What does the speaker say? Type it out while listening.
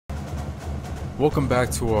Welcome back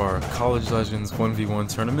to our College Legends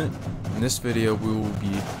 1v1 tournament. In this video we will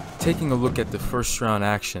be taking a look at the first round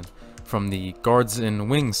action from the guards and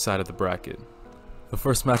wings side of the bracket. The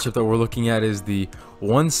first matchup that we're looking at is the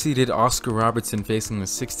 1-seeded Oscar Robertson facing the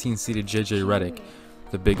 16-seeded JJ Redick.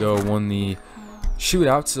 The Big O won the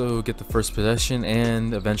shootout, so get the first possession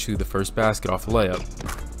and eventually the first basket off the layup.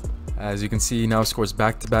 As you can see, he now scores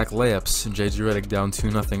back-to-back layups. JJ Redick down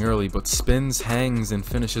 2-0 early, but spins, hangs, and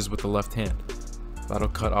finishes with the left hand. That'll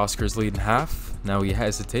cut Oscar's lead in half. Now he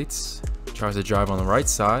hesitates, tries to drive on the right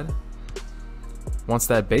side. Once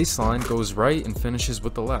that baseline, goes right and finishes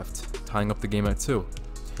with the left, tying up the game at 2.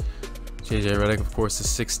 JJ Redick, of course, the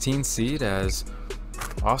 16 seed, as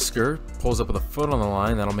Oscar pulls up with a foot on the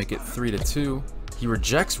line. That'll make it 3-2. He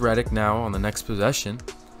rejects Redick now on the next possession.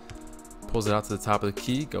 Pulls it out to the top of the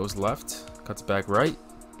key, goes left, cuts back right,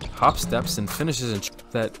 hop steps and finishes, and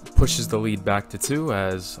that pushes the lead back to 2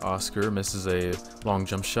 as Oscar misses a long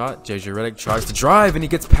jump shot. JJ Redick tries to drive and he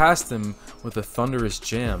gets past him with a thunderous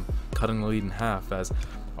jam, cutting the lead in half as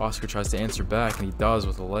Oscar tries to answer back, and he does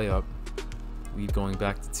with a layup. Lead going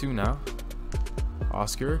back to 2 now.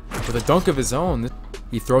 Oscar with a dunk of his own.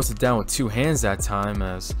 He throws it down with 2 hands that time,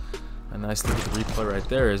 as a nice look at the replay right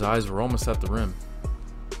there. His eyes were almost at the rim.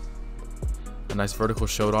 A nice vertical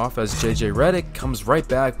showed off as JJ Redick comes right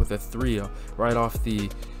back with a 3 right off the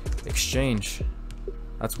exchange.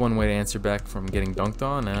 That's one way to answer back from getting dunked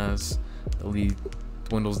on, as the lead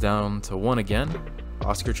dwindles down to 1 again.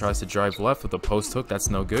 Oscar tries to drive left with a post hook. That's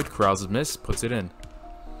no good. Corrals a miss, puts it in.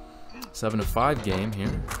 7-5 game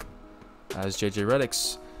here as JJ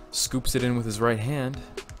Redick scoops it in with his right hand.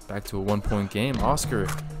 Back to a 1-point game. Oscar,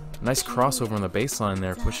 nice crossover on the baseline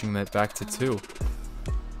there, pushing that back to 2.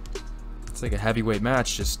 It's like a heavyweight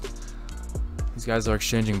match, just these guys are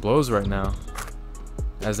exchanging blows right now.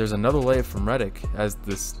 As there's another layup from Redick, as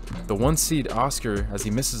the 1-seed Oscar, as he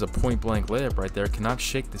misses a point-blank layup right there, cannot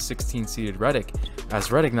shake the 16-seeded Redick, as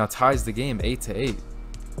Redick now ties the game 8-8.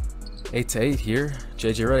 8-8 here.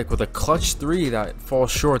 JJ Redick with a clutch 3 that falls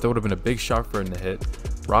short. That would have been a big shot for him to hit.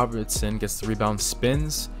 Robertson gets the rebound,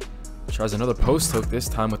 spins, tries another post hook, this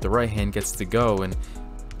time with the right hand, gets to go, and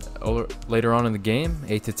later on in the game,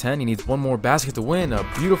 8-10, he needs one more basket to win. A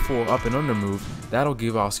beautiful up and under move. That'll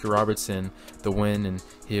give Oscar Robertson the win, and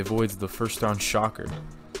he avoids the first round shocker.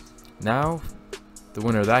 Now, the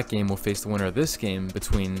winner of that game will face the winner of this game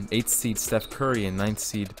between 8th seed Steph Curry and 9th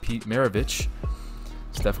seed Pete Maravich.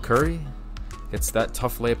 Steph Curry gets that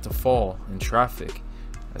tough layup to fall in traffic,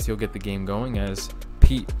 as he'll get the game going, as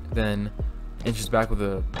Pete then inches back with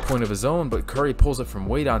a point of his own, but Curry pulls it from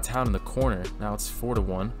way downtown in the corner. Now it's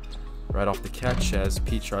 4-1 right off the catch, as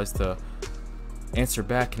Pete tries to answer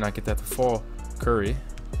back, cannot get that to fall. Curry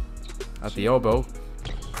at the elbow,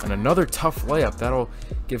 and another tough layup. That'll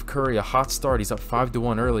give Curry a hot start. He's up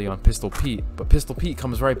 5-1 early on Pistol Pete, but Pistol Pete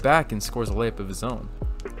comes right back and scores a layup of his own.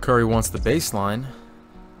 Curry wants the baseline,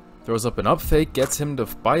 throws up an up fake, gets him to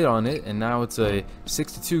bite on it, and now it's a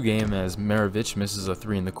 6-2 game as Maravich misses a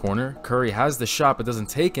 3 in the corner. Curry has the shot but doesn't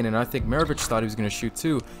take it, and I think Maravich thought he was going to shoot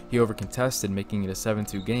 2. He over-contested, making it a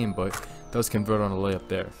 7-2 game, but does convert on a layup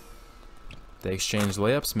there. They exchange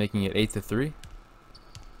layups, making it 8-3.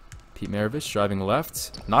 Pete Maravich driving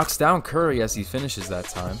left, knocks down Curry as he finishes that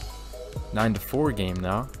time. 9-4 game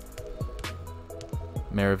now.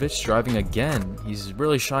 Maravich driving again. He's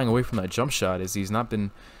really shying away from that jump shot, as he's not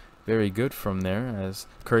been very good from there, as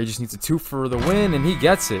Curry just needs a 2 for the win, and he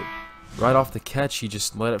gets it. Right off the catch, he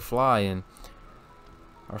just let it fly, and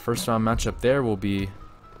our first round matchup there will be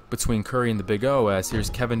between Curry and the Big O, as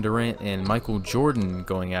here's Kevin Durant and Michael Jordan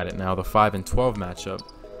going at it now, the 5-12 matchup.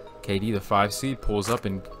 KD, the 5 seed, pulls up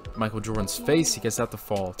in Michael Jordan's face. He gets out the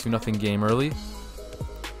fall. 2-0 game early.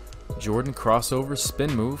 Jordan crossover,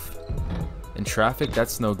 spin move. In traffic,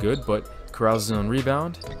 that's no good, but corrals his own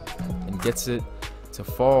rebound and gets it to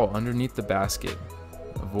fall underneath the basket,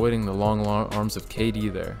 avoiding the long arms of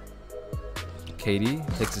KD there.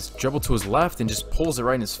 KD takes his dribble to his left and just pulls it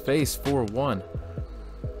right in his face. 4-1.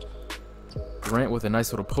 Durant with a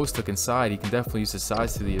nice little post hook inside. He can definitely use his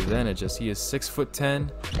size to the advantage, as he is 6'10".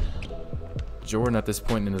 Jordan at this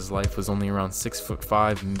point in his life was only around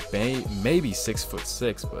 6'5", maybe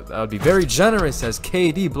 6'6", but that would be very generous, as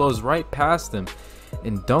KD blows right past him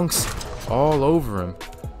and dunks all over him,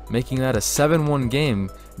 making that a 7-1 game.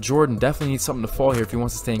 Jordan definitely needs something to fall here if he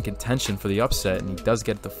wants to stay in contention for the upset, and he does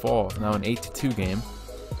get it to fall. Now an 8-2 game.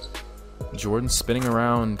 Jordan spinning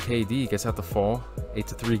around KD, gets out the fall.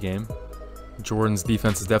 8-3 game. Jordan's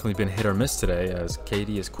defense has definitely been hit or miss today, as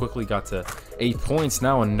KD has quickly got to 8 points.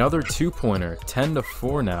 Now another 2-pointer,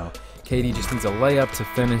 10-4 now. KD just needs a layup to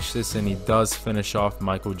finish this, and he does finish off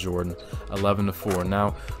Michael Jordan, 11-4.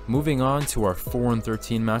 Now, moving on to our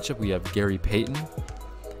 4-13 matchup, we have Gary Payton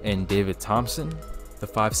and David Thompson. The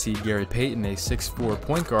 5 seed Gary Payton, a 6'4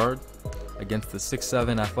 point guard, against the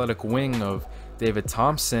 6'7 athletic wing of David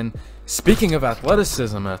Thompson. Speaking of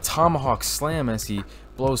athleticism, a tomahawk slam as he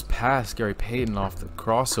blows past Gary Payton off the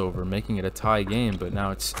crossover, making it a tie game, but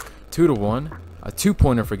now it's 2-1. A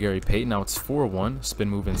 2-pointer for Gary Payton. Now it's 4-1. Spin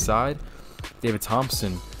move inside. David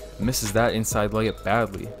Thompson misses that inside layup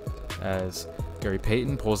badly as Gary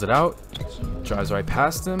Payton pulls it out, drives right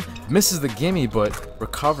past him, misses the gimme, but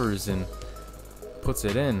recovers and puts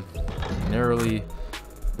it in, narrowly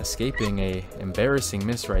escaping a embarrassing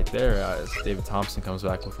miss right there as David Thompson comes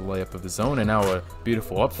back with a layup of his own, and now a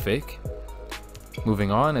beautiful up fake.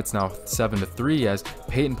 Moving on, it's now 7-3 as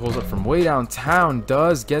Payton pulls up from way downtown,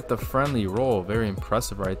 does get the friendly roll. Very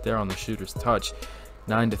impressive right there on the shooter's touch.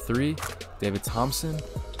 9-3, David Thompson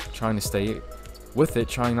trying to stay with it,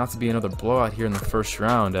 trying not to be another blowout here in the first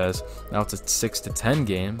round, as now it's a 6-10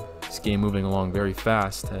 game. This game moving along very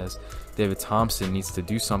fast as David Thompson needs to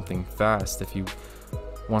do something fast if he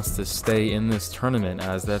wants to stay in this tournament,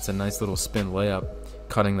 as that's a nice little spin layup,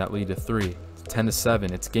 cutting that lead to 3.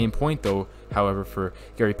 10-7. It's game point though, however, for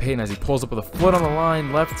Gary Payton as he pulls up with a foot on the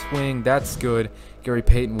line, left wing. That's good. Gary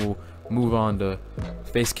Payton will move on to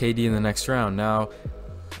face KD in the next round. Now,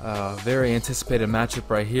 very anticipated matchup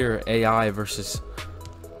right here, AI versus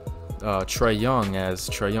Trae Young, as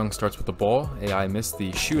Trae Young starts with the ball. AI missed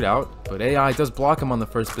the shootout, but AI does block him on the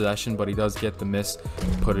first possession, but he does get the miss,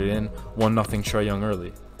 put it in. 1-0 Trae Young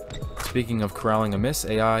early. Speaking of corralling a miss,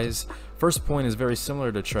 AI's first point is very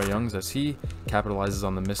similar to Trae Young's as he capitalizes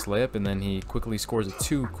on the missed layup, and then he quickly scores a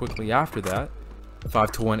 2 quickly after that.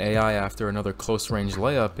 5-1 AI after another close range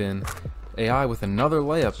layup, and AI with another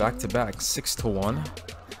layup back-to-back, 6-1.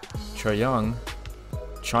 Trae Young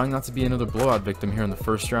trying not to be another blowout victim here in the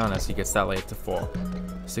first round as he gets that layup to fall.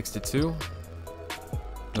 6-2.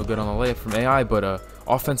 No good on the layup from AI, but a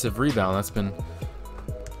offensive rebound. That's been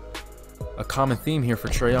a common theme here for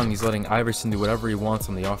Trae Young. He's letting Iverson do whatever he wants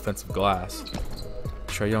on the offensive glass.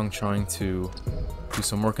 Trae Young trying to do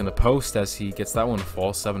some work in the post as he gets that one to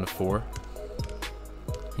fall. 7-4.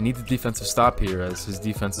 He needs a defensive stop here as his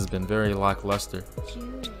defense has been very lackluster.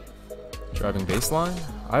 Driving baseline,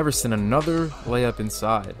 Iverson another layup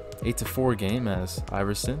inside. 8-4 game as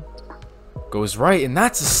Iverson goes right, and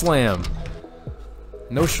that's a slam.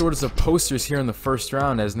 No shortage of posters here in the first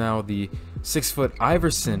round, as now the 6-foot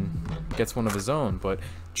Iverson gets one of his own, but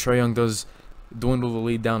Trae Young does dwindle the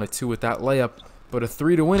lead down to 2 with that layup, but a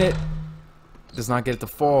 3 to win it. Does not get it to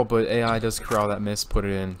fall, but AI does corral that miss, put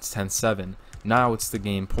it in. It's 10-7. Now it's the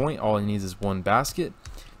game point. All he needs is one basket.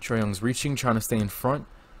 Trae Young's reaching, trying to stay in front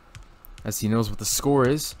as he knows what the score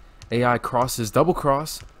is. AI crosses, double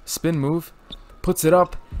cross, spin move, puts it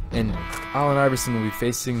up, and Allen Iverson will be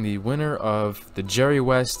facing the winner of the Jerry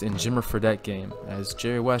West and Jimmer Fredette game, as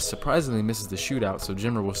Jerry West surprisingly misses the shootout, so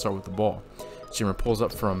Jimmer will start with the ball. Jimmer pulls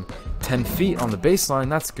up from 10 feet on the baseline.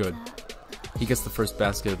 That's good. He gets the first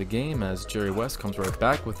basket of the game as Jerry West comes right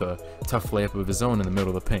back with a tough layup of his own in the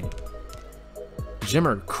middle of the paint.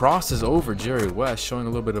 Jimmer crosses over Jerry West, showing a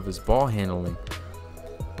little bit of his ball handling,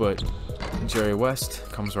 but Jerry West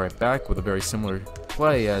comes right back with a very similar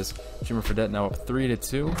play as Jimmer Fredette now up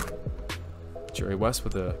 3-2. Jerry West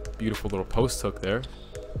with a beautiful little post hook there.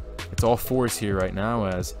 It's all fours here right now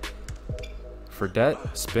as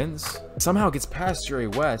Fredette spins, somehow gets past Jerry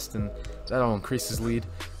West, and that'll increase his lead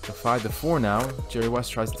to 5-4 now. Jerry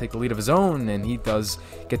West tries to take the lead of his own, and he does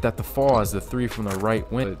get that to fall as the 3 from the right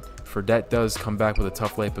win. Fredette does come back with a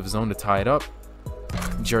tough layup of his own to tie it up.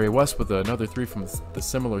 Jerry West with another 3 from the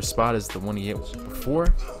similar spot as the one he hit before.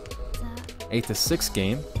 8-6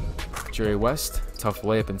 game. Jerry West, tough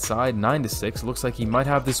layup inside. 9-6. Looks like he might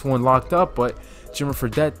have this one locked up, but Jimmer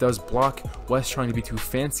Fredette does block West trying to be too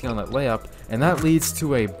fancy on that layup, and that leads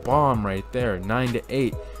to a bomb right there.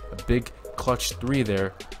 9-8. A big clutch 3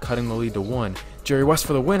 there, cutting the lead to 1. Jerry West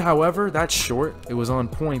for the win, however. That's short. It was on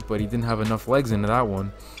point, but he didn't have enough legs into that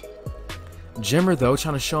one. Jimmer, though,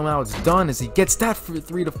 trying to show him how it's done as he gets that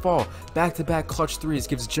 3 to fall. Back-to-back clutch 3s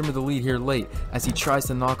gives Jimmer the lead here late as he tries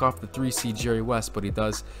to knock off the 3 seed Jerry West, but he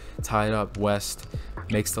does tie it up. West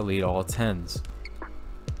makes the lead all 10s.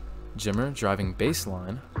 Jimmer driving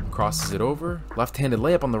baseline, crosses it over. Left-handed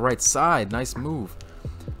layup on the right side. Nice move.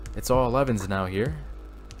 It's all 11s now here.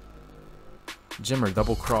 Jimmer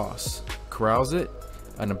double cross, corrals it,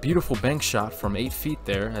 and a beautiful bank shot from 8 feet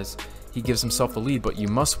there as he gives himself the lead, but you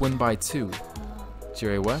must win by 2.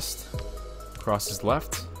 Jerry West crosses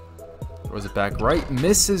left, throws it back right,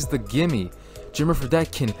 misses the gimme. Jimmer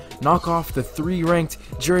Fredette can knock off the 3-ranked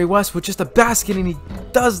Jerry West with just a basket, and he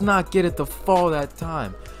does not get it to fall that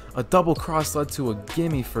time. A double cross led to a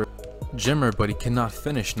gimme for Jimmer, but he cannot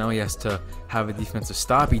finish. Now he has to have a defensive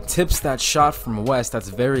stop. He tips that shot from West. That's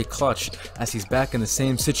very clutch as he's back in the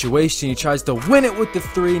same situation. He tries to win it with the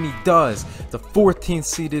 3, and he does. The 14th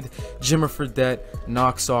seeded Jimmer Fredette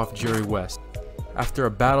knocks off Jerry West. After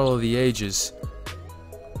a battle of the ages,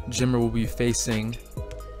 Jimmer will be facing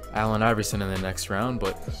Allen Iverson in the next round,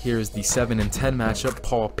 but here's the 7 and 10 matchup,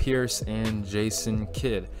 Paul Pierce and Jason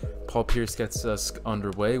Kidd. Paul Pierce gets us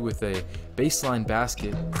underway with a baseline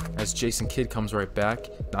basket as Jason Kidd comes right back,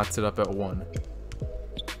 knocks it up at 1.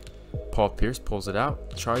 Paul Pierce pulls it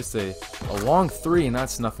out, tries a long 3, and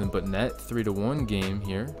that's nothing but net. 3-1 game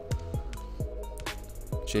here.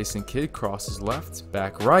 Jason Kidd crosses left,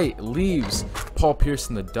 back right, leaves Paul Pierce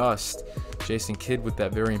in the dust. Jason Kidd with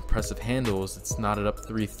that very impressive handles. It's knotted up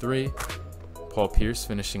 3-3. Paul Pierce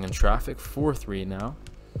finishing in traffic, 4-3 now.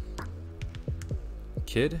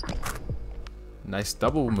 Kidd, nice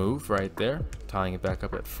double move right there, tying it back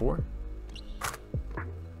up at 4.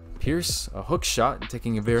 Pierce, a hook shot,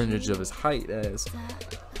 taking advantage of his height as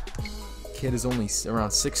Kidd is only around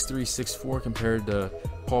 6'3", 6'4" compared to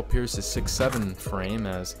Paul Pierce's 6'7" frame,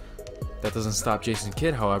 as that doesn't stop Jason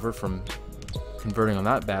Kidd, however, from converting on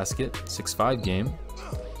that basket. 6'5" game.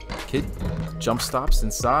 Kidd jump stops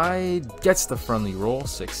inside, gets the friendly roll.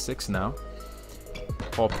 6'6" now.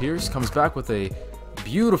 Paul Pierce comes back with a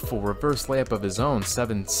beautiful reverse layup of his own.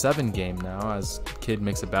 7-7 game now as Kidd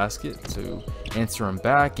makes a basket to answer him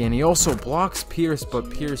back, and he also blocks Pierce, but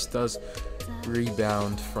Pierce does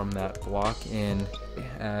rebound from that block, and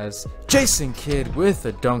as Jason Kidd with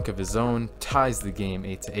a dunk of his own ties the game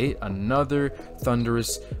 8-8. Another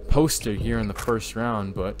thunderous poster here in the first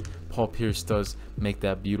round, but Paul Pierce does make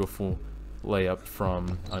that beautiful layup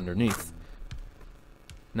from underneath.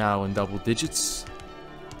 Now in double digits,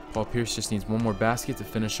 Paul Pierce just needs one more basket to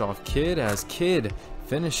finish off Kidd, as Kidd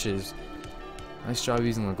finishes. Nice job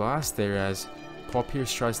using the glass there as Paul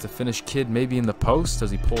Pierce tries to finish Kidd maybe in the post.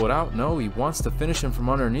 Does he pull it out? No, he wants to finish him from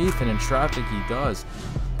underneath, and in traffic he does.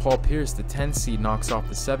 Paul Pierce, the 10 seed, knocks off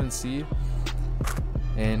the 7 seed,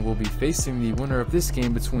 and will be facing the winner of this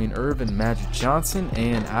game between Irvin Magic Johnson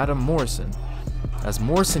and Adam Morrison, as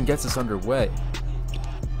Morrison gets us underway.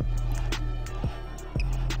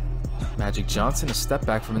 Magic Johnson, a step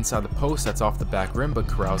back from inside the post, that's off the back rim, but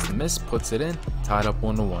corrals the miss, puts it in, tied up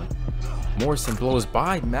 1-1. Morrison blows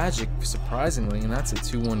by Magic, surprisingly, and that's a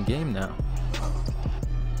 2-1 game now.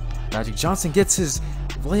 Magic Johnson gets his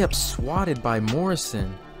layup swatted by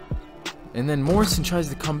Morrison, and then Morrison tries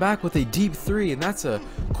to come back with a deep 3, and that's a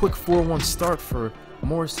quick 4-1 start for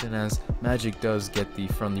Morrison, as Magic does get the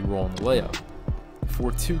friendly roll on the layup.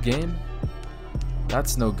 4-2 game,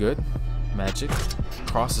 that's no good. Magic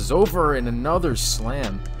crosses over, and another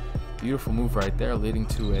slam. Beautiful move right there, leading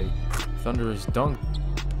to a thunderous dunk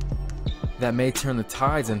that may turn the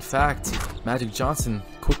tides. In fact, Magic Johnson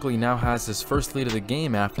quickly now has his first lead of the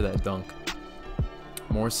game after that dunk.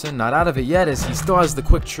 Morrison not out of it yet, as he still has the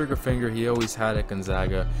quick trigger finger he always had at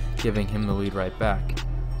Gonzaga, giving him the lead right back.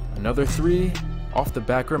 Another 3 off the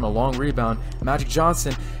back rim, a long rebound. Magic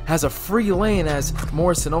Johnson has a free lane as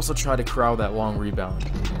Morrison also tried to corral that long rebound.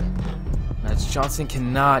 Magic Johnson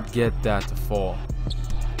cannot get that to fall.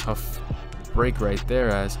 Tough break right there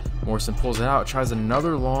as Morrison pulls it out, tries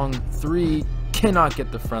another long 3, cannot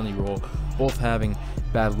get the friendly roll. Both having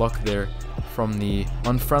bad luck there from the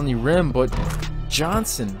unfriendly rim, but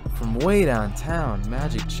Johnson from way downtown,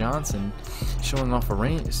 Magic Johnson, showing off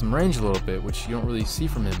some range a little bit, which you don't really see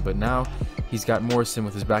from him, but now he's got Morrison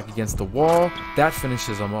with his back against the wall. That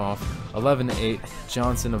finishes him off. 11-8,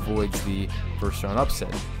 Johnson avoids the first round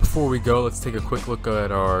upset. Before we go, let's take a quick look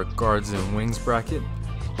at our guards and wings bracket.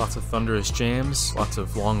 Lots of thunderous jams, lots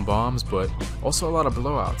of long bombs, but also a lot of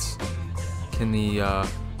blowouts. Can the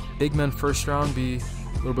big men first round be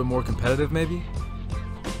a little bit more competitive maybe?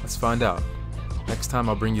 Let's find out. Next time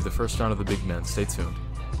I'll bring you the first round of the big men. Stay tuned.